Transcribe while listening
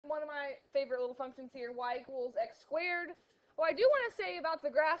my favorite little functions here, y equals x squared. What I do want to say about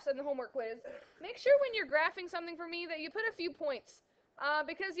the graphs and the homework quiz, make sure when you're graphing something for me that you put a few points.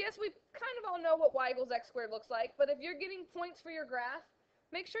 Because yes, we kind of all know what y equals x squared looks like, but if you're getting points for your graph,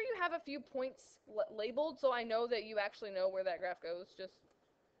 make sure you have a few points labeled so I know that you actually know where that graph goes. Just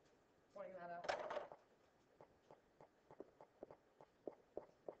pointing that out.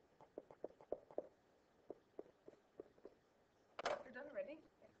 You're done already?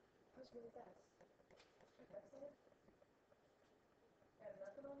 That was really fast. Excellent. Got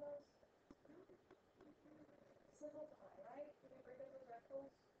nothing on those? Simple pie, right? Can we break up those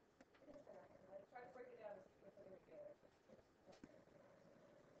rectangles? Try to break it down and see what's together.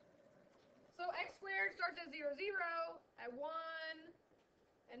 So x squared starts at 0, 0, at 1,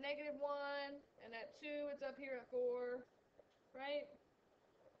 at negative 1, and at 2, it's up here at 4, right?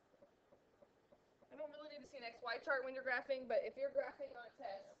 I don't really need to see an XY chart when you're graphing, but if you're graphing on a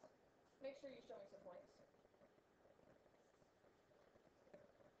test, make sure you show me some points.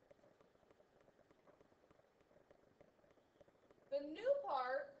 The new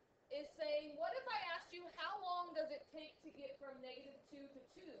part is saying, what if I asked you how long does it take to get from negative 2 to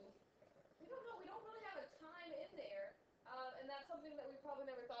 2? We don't know. We don't really have a time in there, and that's something that we probably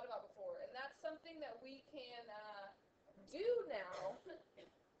never thought about before. And that's something that we can do now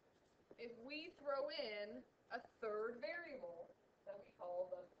if we throw in a third variable that we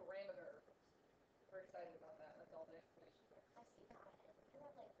call the parameter. We're excited about that. That's all the explanation. I see that. I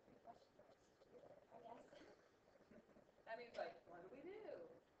have like 3 question marks to do it, I guess. That means like, what do we do?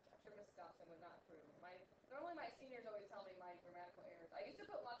 I'm sure Miss Dobson would not approve. Normally my seniors always tell me my grammatical errors. I used to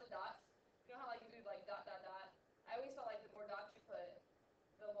put lots of dots. You know how like you do like dot, dot, dot? I always felt like the more dots you put,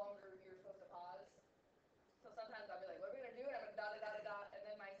 the longer you're supposed to pause. So sometimes I'll be like, what are we going to do? And I'm going to dot, dot, dot, dot. And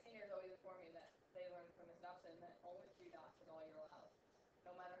then my seniors always inform me that they learned from Miss Dobson that only 3 dots is all you're allowed.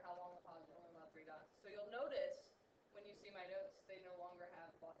 No matter how long the pause, you're only allowed 3 dots. So you'll notice when you see my notes, they no longer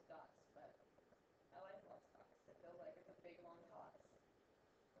have lots of dots. But I like lots of dots. It feels like it's a big, long pause.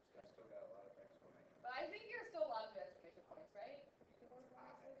 I still got a lot of exclamation. But I think you're still a lot of exclamation points, right?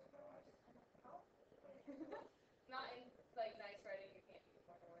 Not in like nice writing, you can't use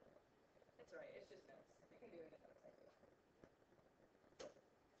one word. It's right, it's just notes. You can do it in notes, I think.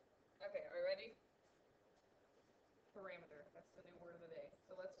 Okay, are you ready? Parameter. That's the new word of the day.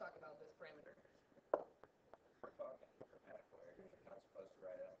 So let's talk about this parameter. We're talking grammatical errors. You're not supposed to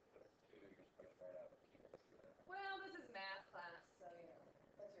write out the 2, you're supposed to write out the keyboard. Well, this is math class, so you know,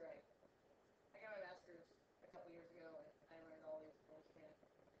 that's right. I got my master's a couple years ago, and I learned all these bullshit.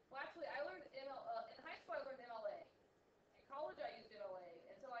 Well, actually, I learned in high school I learned MLA. In college I used MLA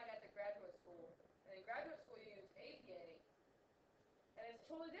until I got to graduate school. And in graduate school you use APA. And it's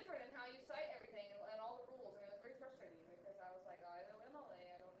totally different in how you cite everything and all the rules. And it was very frustrating because I was like, oh, I know MLA,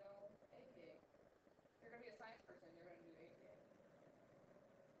 I don't know APA. If you're going to be a science person, you're going to do APA.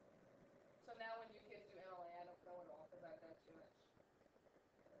 So now when you kids do MLA, I don't know it all because I've done too much.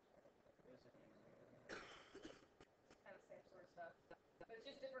 Kind of same sort of stuff. But it's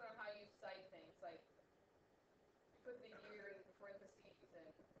just different on how you cite things. Like, you put the year in parentheses and,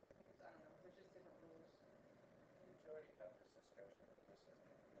 I don't know, there's just different rules. We've already had this discussion with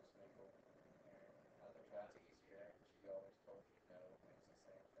Miss Nickel and how the job's easier, and she always told you no, it's the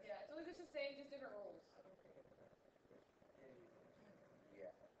same thing. Yeah, it's always just the same, just different rules.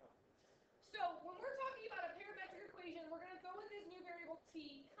 Yeah. So, when we're talking about a parametric equation, we're going to throw in this new variable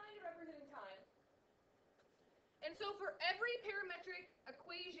t, kind of representing time. And so for every parametric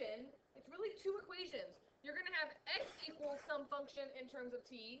equation, it's really 2 equations. You're going to have x equals some function in terms of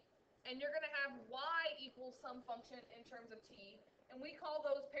t, and you're going to have y equals some function in terms of t. And we call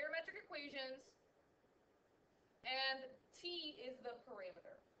those parametric equations, and t is the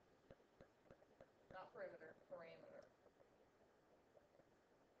parameter. Not perimeter, parameter.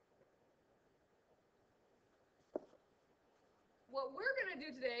 What we're going to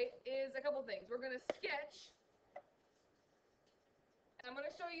do today is a couple things. We're going to sketch. And I'm going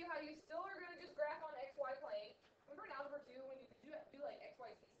to show you how you still are going to just graph on XY plane. Remember in Algebra 2 when you do like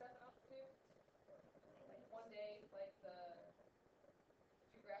XYZ stuff in Algebra 2? Like one day, like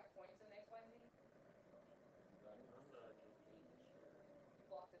did you graph points in XYZ? You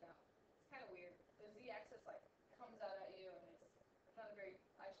blocked it out. It's kind of weird. The z-axis like comes out at you, and it's not a very.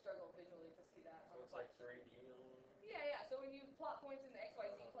 I struggle visually to see that. So it's like 3D. Yeah. So when you plot points in the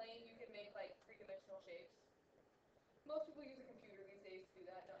XYZ plane, you can make like 3-dimensional shapes. Most people use a computer these days to do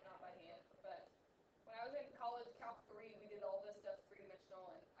that, not by hand. But when I was in college, Calc 3, we did all this stuff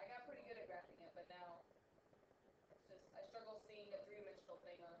 3-dimensional, and I got pretty good at graphing it. But now, it's just I struggle seeing a 3-dimensional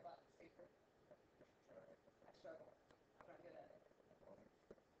thing on a flat paper. I struggle. I'm not good at it.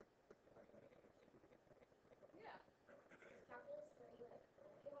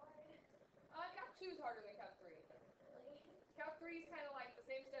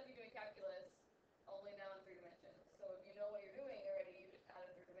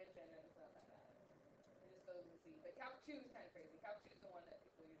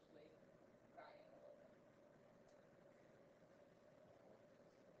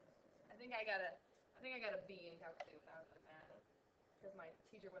 think I got a B in calculus when I was in math because my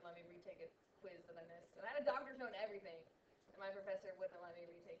teacher wouldn't let me retake a quiz that I missed, and I had a doctor's note and everything, and my professor wouldn't let me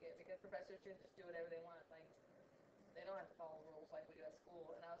retake it because professors should just do whatever they want. Like they don't have to follow rules like we do at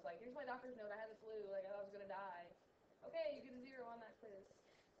school. And I was like, here's my doctor's note. I had the flu. Like I thought I was gonna die. Okay, you get a 0 on that quiz.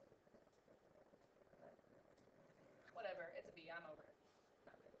 But whatever. It's a B. I'm over it.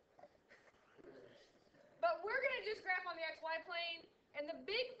 But we're going to just graph on the xy plane, and the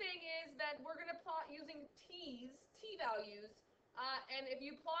big thing is that we're going to plot using t values, and if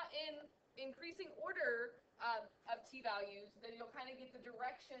you plot in increasing order of t values, then you'll kind of get the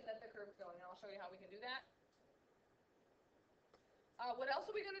direction that the curve's going, and I'll show you how we can do that. What else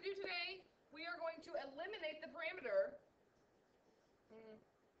are we going to do today? We are going to eliminate the parameter.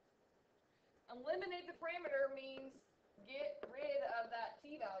 Eliminate the parameter means get rid of that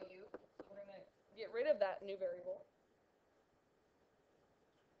t value. So we're going to get rid of that new variable.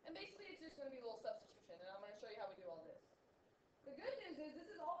 And basically it's just going to be a little substitution, and I'm going to show you how we do all this. The good news is this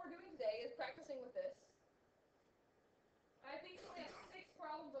is all we're doing today is practicing with this. I think you only have 6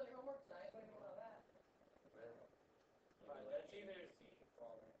 problems on your homework tonight, but I don't know that. That's either C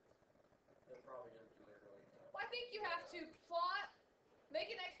problem. They're probably going to do it really tough. Well, I think you have to plot, make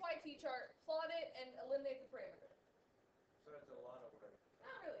an XYT chart, plot it, and eliminate the parameter. So it's a lot of work.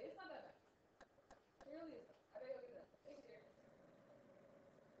 Not really, it's not that bad. It really isn't. I bet you'll get it done. Thank you, Jerry.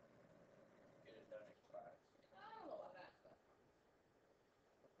 Get it done in class. I don't know about that, but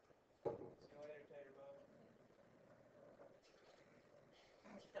See you later, Tater Bug.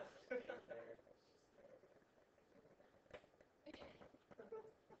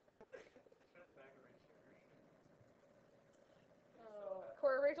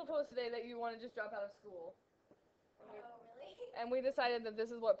 Rachel told us today that you want to just drop out of school. Oh, really? And we decided that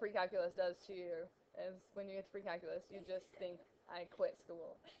this is what precalculus does to you. Is when you get to precalculus, you just think, I quit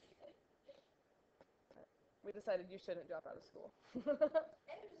school. We decided you shouldn't drop out of school. It was just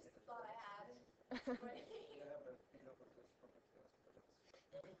a thought I had.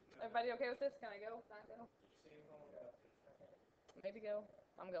 Everybody okay with this? Can I go? Not go? Maybe go.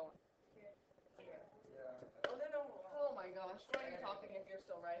 I'm going. Oh, no. Oh my gosh. Why are you talking if you're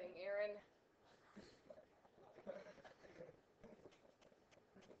still writing, Aaron?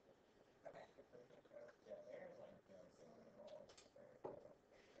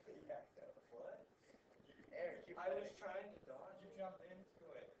 I was trying to dodge. You jumped into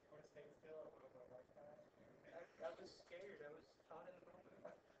it. You want to stay still? I was scared. I was caught in the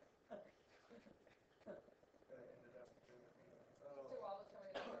moment. Ended up doing it. Mr. Wall was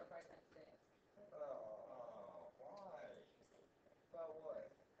coming to our right time today. Oh, why? About what?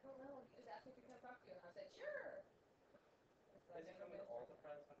 I don't know. He just asked me to come talk to you, and I said, sure. So Is he coming all the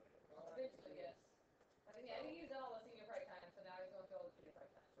time? Eventually, yes. I think he's done all the senior pride time, so now he's going to fill the junior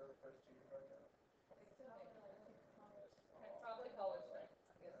pride time. So the first junior right now? I think so, maybe. And probably college time,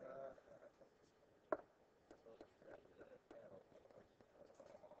 I'm guessing.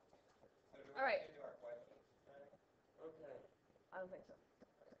 All right. Okay. I don't think so.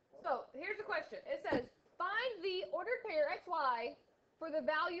 So here's the question. It says, find the ordered pair xy for the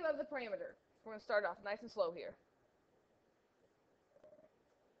value of the parameter. We're going to start off nice and slow here.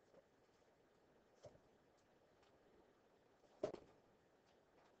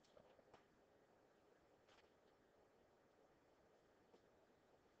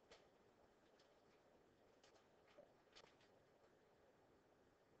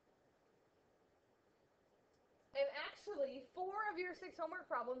 And actually, 4 of your 6 homework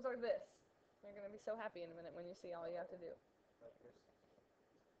problems are this. You're going to be so happy in a minute when you see all you have to do.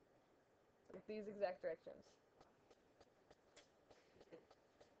 With these exact directions.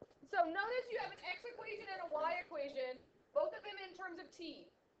 So notice you have an x equation and a y equation, both of them in terms of t.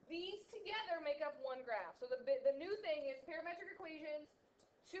 These together make up one graph. So the new thing is parametric equations,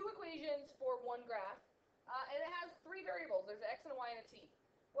 2 equations for one graph. And it has 3 variables. There's an x and a y and a t.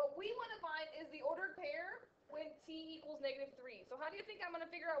 What we want to find is the ordered pair when t equals -3. So how do you think I'm going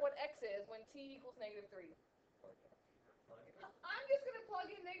to figure out what x is when t equals -3? I'm just going to plug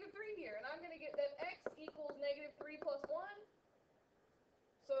in -3 here, and I'm going to get that x equals -3 plus 1.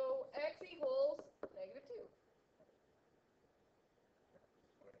 So x equals -2.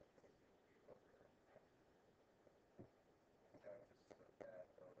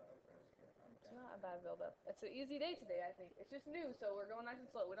 It's not a bad build-up. It's an easy day today, I think. It's just new, so we're going nice and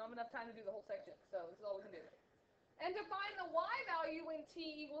slow. We don't have enough time to do the whole section, so this is all we can do. And to find the y value when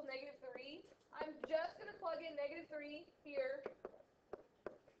t equals -3, I'm just going to plug in -3 here.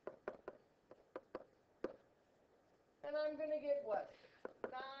 And I'm going to get what?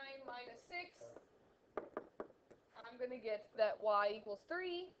 9 minus 6. I'm going to get that y equals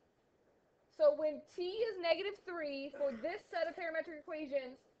 3. So when t is -3 for this set of parametric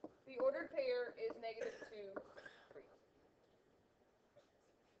equations, the ordered pair is -2, 3.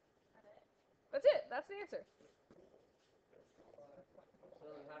 That's it. That's the answer.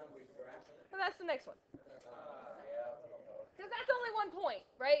 So how do we graph it? So that's the next one. Yeah. Because that's only 1 point,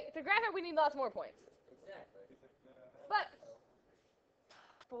 right? To graph it, we need lots more points. Exactly. But,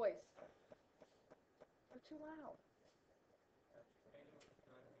 boys, they're too loud.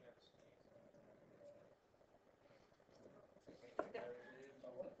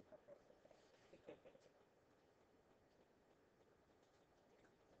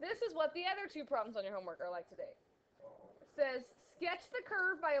 This is what the other 2 problems on your homework are like today. It says, sketch the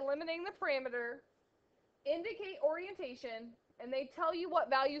curve by eliminating the parameter, indicate orientation, and they tell you what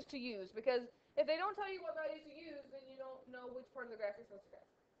values to use. Because if they don't tell you what values to use, then you don't know which part of the graph you're supposed to graph.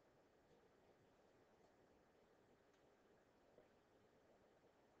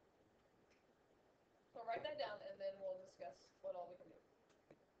 So write that down, and then we'll discuss what all we can do.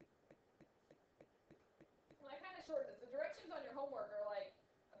 And I kind of shortened this. The directions on your homework are like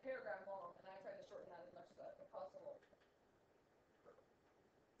a paragraph long, and I tried to shorten that as much as possible.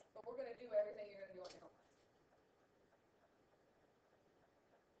 But we're going to do everything you're going to do on your homework.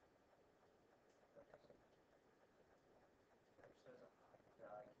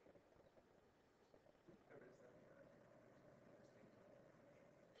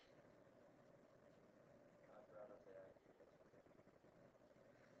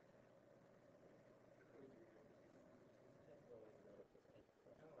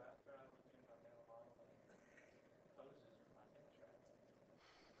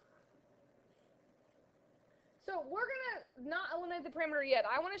 So we're going to not eliminate the parameter yet.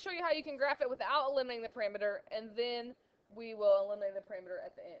 I want to show you how you can graph it without eliminating the parameter, and then we will eliminate the parameter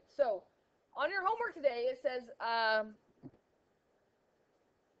at the end. So on your homework today, it says find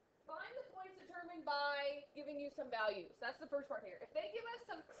the points determined by giving you some values. That's the first part here. If they give us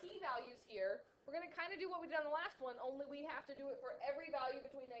some t values here, we're going to kind of do what we did on the last one, only we have to do it for every value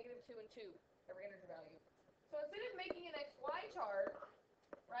between -2 and 2, every integer value. So instead of making an xy chart,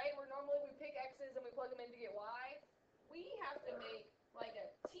 right, where normally we pick x's and we plug them in to get y, we have to make like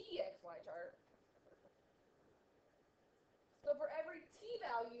a txy chart. So for every t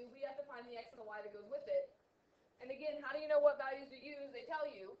value, we have to find the x and the y that goes with it. And again, how do you know what values to use? They tell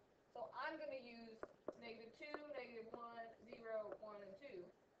you. So I'm going to use -2, -1, 0, 1, and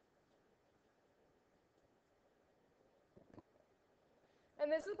 2.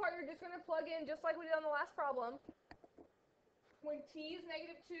 And this is the part you're just going to plug in just like we did on the last problem. When t is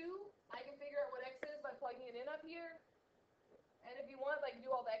 -2, I can figure out what x is by plugging it in up here. And if you want, like,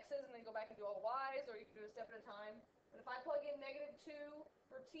 do all the x's and then go back and do all the y's, or you can do a step at a time. But if I plug in -2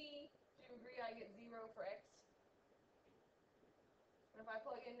 for t, do you agree I get 0 for x? And if I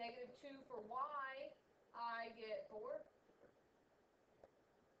plug in -2 for y, I get 4.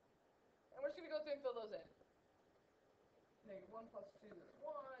 And we're just going to go through and fill those in. -1 plus 2 is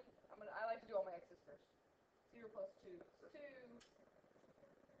 1. I like to do all my x's first. 0 plus 2 is 2.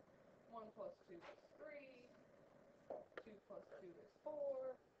 1 plus 2 is 3. 2 plus 2 is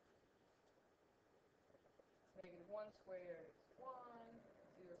 4. -1 squared is 1.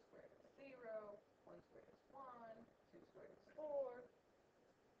 0 squared is 0. 1 squared is 1. 2 squared is 4.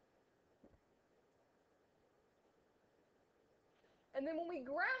 And then when we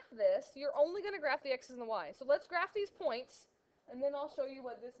graph this, you're only going to graph the x's and the y's. So let's graph these points, and then I'll show you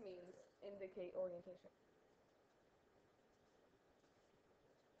what this means, indicate orientation.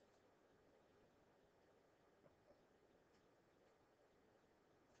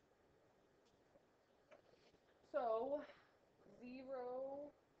 So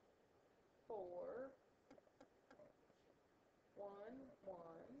 0, 4, 1,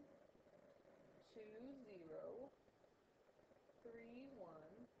 1, 2, 0, 3,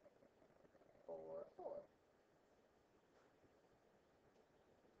 1, 4, 4.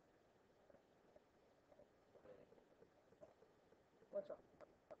 What's wrong?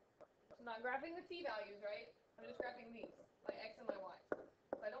 I'm not graphing the t values, right? I'm just graphing these, my x and my y.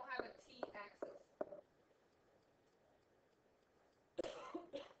 So I don't have a t-axis.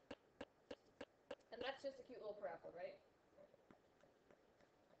 And that's just a cute little parabola, right?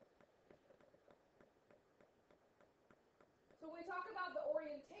 So when we talk about the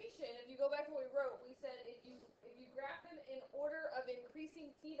orientation, if you go back to what we wrote, we said if you graph them in order of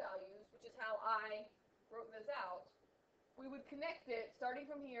increasing t values, which is how I wrote this out, we would connect it starting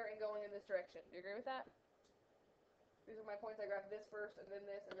from here and going in this direction. Do you agree with that? These are my points. I graphed this first, and then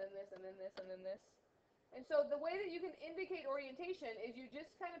this, and then this, and then this, and then this. And so the way that you can indicate orientation is you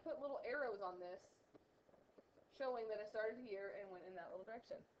just kind of put little arrows on this, showing that it started here and went in that little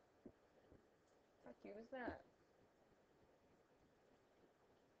direction. How cute is that?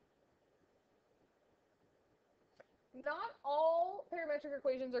 Not all parametric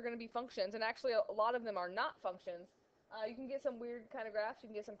equations are going to be functions, and actually a lot of them are not functions. You can get some weird kind of graphs.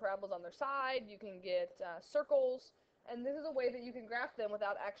 You can get some parabolas on their side. You can get circles, and this is a way that you can graph them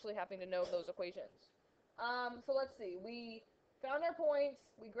without actually having to know those equations. So let's see. We found our points.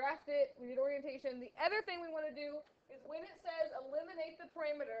 We graphed it. We did orientation. The other thing we want to do is when it says eliminate the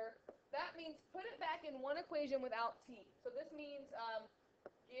parameter, that means put it back in one equation without t. So this means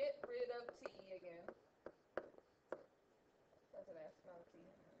get rid of t again. That's an S, not a T.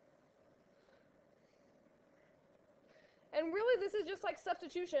 And really, this is just like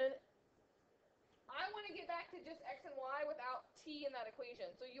substitution. I want to get back to just x and y without t in that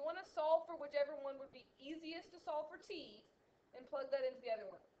equation. So you want to solve for whichever one would be easiest to solve for t and plug that into the other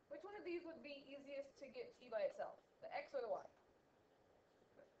one. Which one of these would be easiest to get t by itself? The x or the y?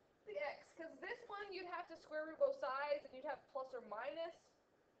 The x, because this one you'd have to square root both sides and you'd have plus or minus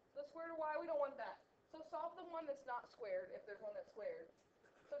the square root of y. We don't want that. So solve the one that's not squared if there's one that's squared.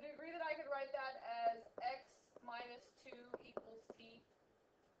 So do you agree that I could write that as x minus 2 equals t?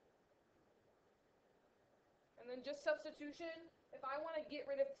 And then just substitution. If I want to get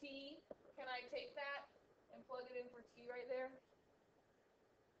rid of t, can I take that and plug it in for t right there?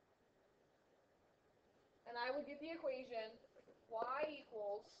 And I would get the equation y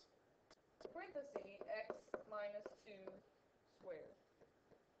equals parenthesis x minus 2 squared.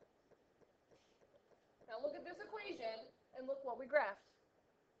 Now look at this equation and look what we graphed.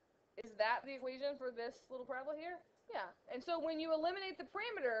 Is that the equation for this little parabola here? Yeah. And so when you eliminate the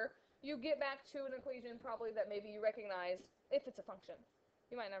parameter, you get back to an equation probably that maybe you recognize if it's a function.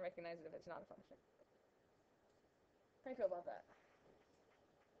 You might not recognize it if it's not a function. How do you feel about that?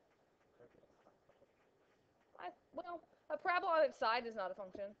 Well, a parabola on its side is not a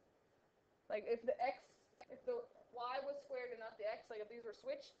function. Like if the y was squared and not the x, like if these were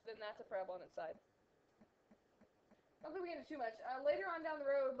switched, then that's a parabola on its side. Not that we get into too much. Later on down the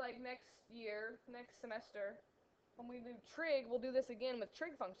road, like next year, next semester, when we do trig, we'll do this again with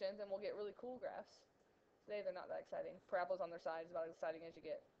trig functions, and we'll get really cool graphs. Today they're not that exciting. Parabolas on their side is about as exciting as you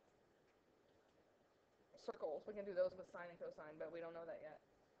get. Circles, we can do those with sine and cosine, but we don't know that yet.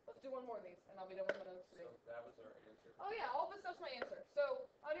 Let's do one more of these, and I'll be done with those today. So that was our answer. Oh yeah, all this stuff's my answer. So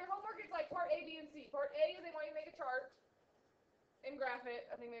on your homework, it's like part A, B, and C. Part A is they want you to make a chart and graph it.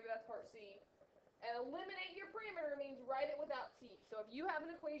 I think maybe that's part C. And eliminate your parameter means write it without t. So if you have an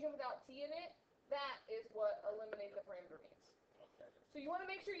equation without t in it, that is what eliminate the parameter means. Okay. So you want to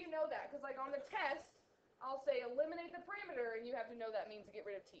make sure you know that, because like on the test, I'll say eliminate the parameter, and you have to know that means to get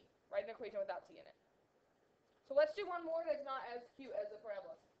rid of t. Write an equation without t in it. So let's do one more that's not as cute as the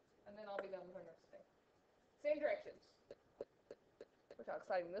parabola, and then I'll be done with our next thing. Same directions. Look how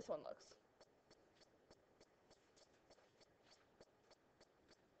exciting this one looks.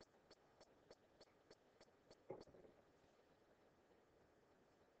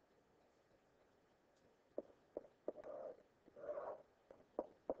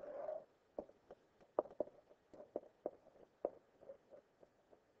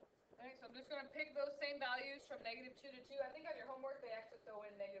 So I'm just going to pick those same values from -2 to 2. I think on your homework they actually throw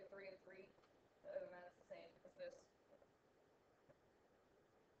in -3 and 3. Other than that, it's the same as this.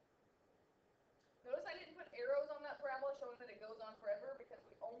 Notice I didn't put arrows on that parabola showing that it goes on forever, because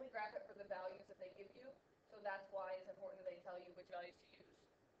we only graph it for the values that they give you. So that's why it's important that they tell you which values to use.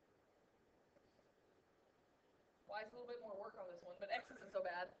 Y is a little bit more work on this one, but x isn't so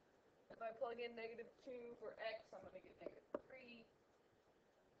bad. If I plug in -2 for x, I'm going to get -3.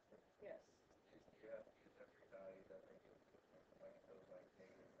 Yes. You have to use every value that they give you. Like it goes like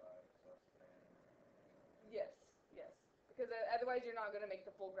 -5 plus 10. Yes, yes. Because otherwise you're not going to make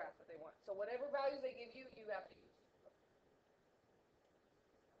the full graph that they want. So whatever values they give you, you have to use.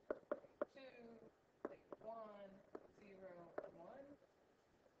 2, -1, 0, 1.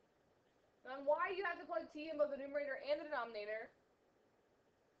 Now on y, you have to plug t in both the numerator and the denominator.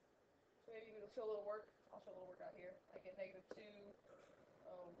 So maybe you can show a little work. I'll show a little work out here. I get -2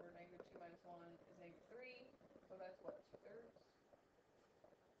 over -2 minus 1 is -3. So that's what, 2/3?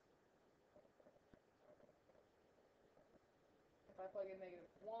 If I plug in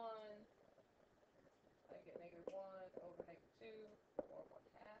 -1, I get -1 over -2, or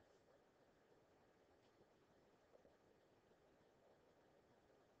 1/2.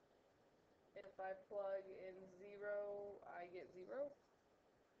 If I plug in 0, I get 0.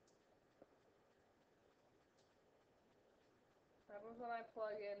 What happens when I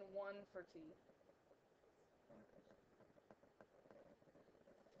plug in 1 for t?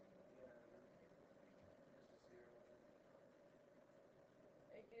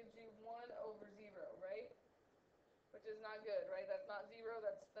 It gives you 1 over 0. which is not good, right? That's not 0,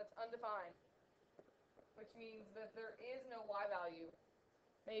 that's undefined, which means that there is no y value.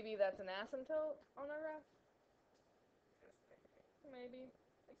 Maybe that's an asymptote on our graph? Maybe.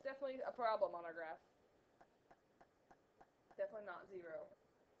 It's definitely a problem on our graph. Definitely not 0.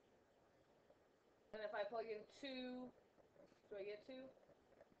 And if I plug in 2, do I get 2? 2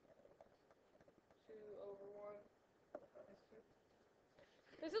 over 1.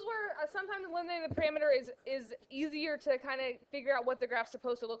 This is where sometimes eliminating the parameter is easier to kind of figure out what the graph's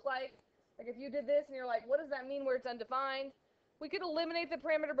supposed to look like. Like if you did this and you're like, what does that mean where it's undefined? We could eliminate the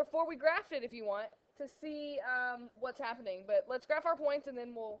parameter before we graphed it if you want to see what's happening. But let's graph our points and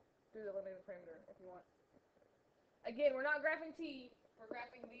then we'll do the eliminate the parameter if you want. Again, we're not graphing t, we're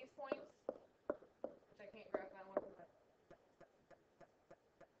graphing these points, which I can't graph that one.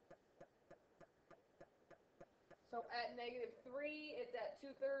 So at -3, it's at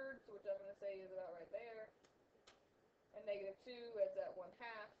 2/3, which I'm going to say is about right there. At -2, it's at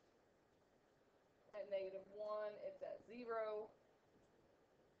 1/2. At -1, it's at 0.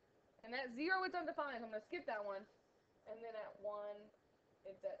 And at 0, it's undefined. I'm going to skip that one. And then at 1,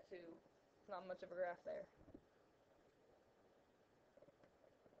 it's at 2. It's not much of a graph there.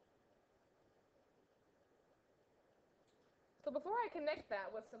 So before I connect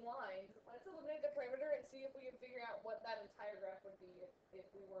that with some lines, let's eliminate the parameter and see if we can figure out what that entire graph would be if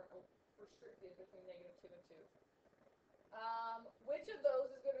we weren't restricted between -2 and 2. Which of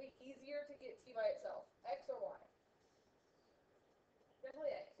those is going to be easier to get t by itself, x or y?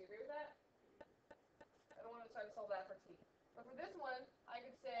 Definitely x. You agree with that? I don't want to try to solve that for t. But for this one, I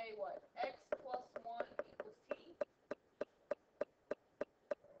could say what? X plus 1 equals t.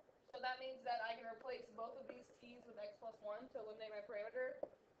 So that means that I can replace both of these t's with x plus 1 to eliminate my parameter.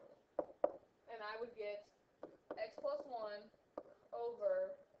 And I would get x plus 1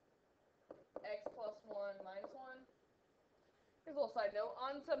 over x plus 1 minus 1. Here's a little side note.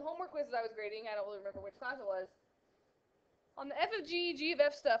 On some homework quizzes I was grading, I don't really remember which class it was, on the f of g, g of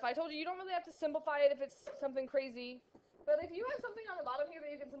f stuff, I told you don't really have to simplify it if it's something crazy. But if you have something on the bottom here that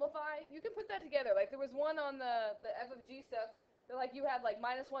you can simplify, you can put that together. Like there was one on the f of g stuff that like you had like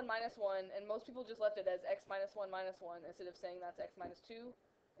 -1, -1, and most people just left it as x minus 1 minus 1 instead of saying that's x minus 2.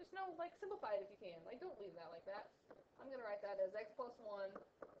 Just no, like simplify it if you can. Like don't leave that like that. I'm going to write that as x plus 1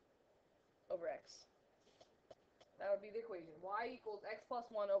 over x. That would be the equation. Y equals x plus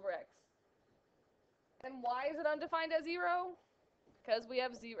 1 over x. And why is it undefined at 0? Because we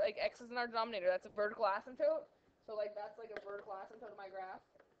have 0, like x is in our denominator. That's a vertical asymptote. So like that's like a vertical asymptote of my graph.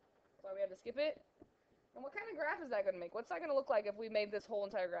 That's why we have to skip it. And what kind of graph is that going to make? What's that going to look like if we made this whole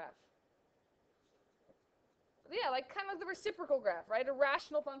entire graph? Yeah, like kind of the reciprocal graph, right? A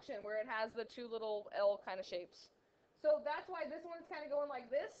rational function where it has the two little L kind of shapes. So that's why this one's kind of going like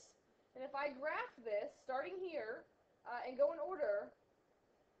this. And if I graph this, starting here, and go in order,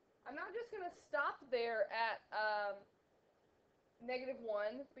 I'm not just going to stop there at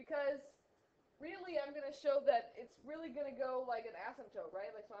 -1, because really I'm going to show that it's really going to go like an asymptote,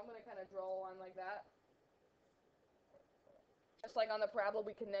 right? Like so I'm going to kind of draw a line like that. Just like on the parabola,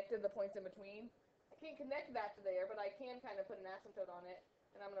 we connected the points in between. I can't connect that to there, but I can kind of put an asymptote on it,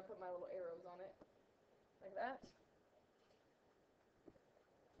 and I'm going to put my little arrows on it, like that.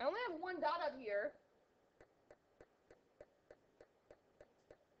 I only have one dot up here.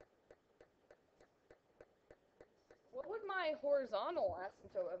 What would my horizontal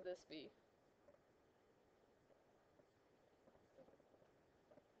asymptote of this be?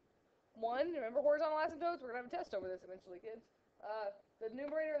 1. Remember horizontal asymptotes? We're going to have a test over this eventually, kids. The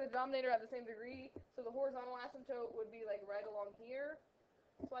numerator and the denominator have the same degree, so the horizontal asymptote would be like right along here.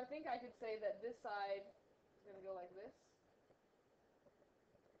 So I think I could say that this side is going to go like this.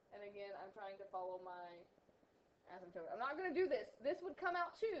 And again, I'm trying to follow my asymptote. I'm not going to do this. This would come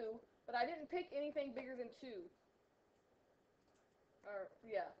out 2, but I didn't pick anything bigger than 2. Or,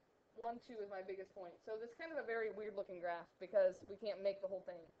 yeah, 1, 2 is my biggest point. So this is kind of a very weird looking graph because we can't make the whole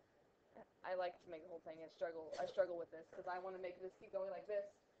thing. I like to make the whole thing and I struggle with this because I want to make this keep going like this,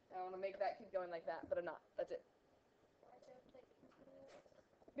 and I want to make that keep going like that, but I'm not. That's it.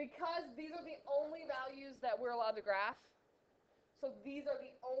 Because these are the only values that we're allowed to graph. So these are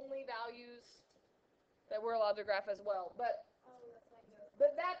the only values that we're allowed to graph as well. But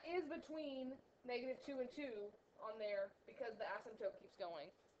that is between -2 and 2 on there because the asymptote keeps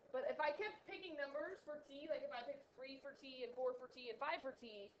going. But if I kept picking numbers for t, like if I picked 3 for t and 4 for t and 5 for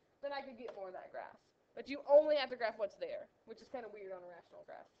t, then I could get more of that graph. But you only have to graph what's there, which is kind of weird on a rational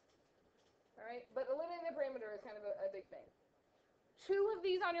graph. All right, but eliminating the parameter is kind of a big thing. 2 of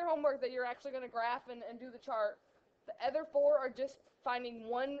these on your homework that you're actually going to graph and do the chart. The other 4 are just finding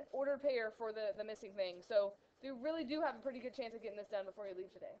one ordered pair for the missing thing. So So you really do have a pretty good chance of getting this done before you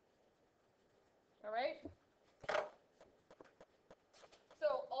leave today. All right?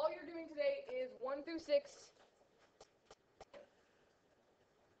 So all you're doing today is 1 through 6.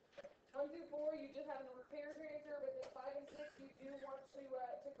 1 through 4, you just have a repair transfer, but then 5 and 6, you do want to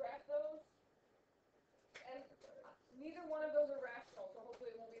graph those. And neither one of those are rational, so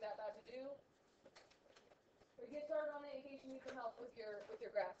hopefully it won't be that bad to do. But get started on it in case you need some help with your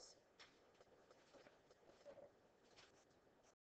graphs.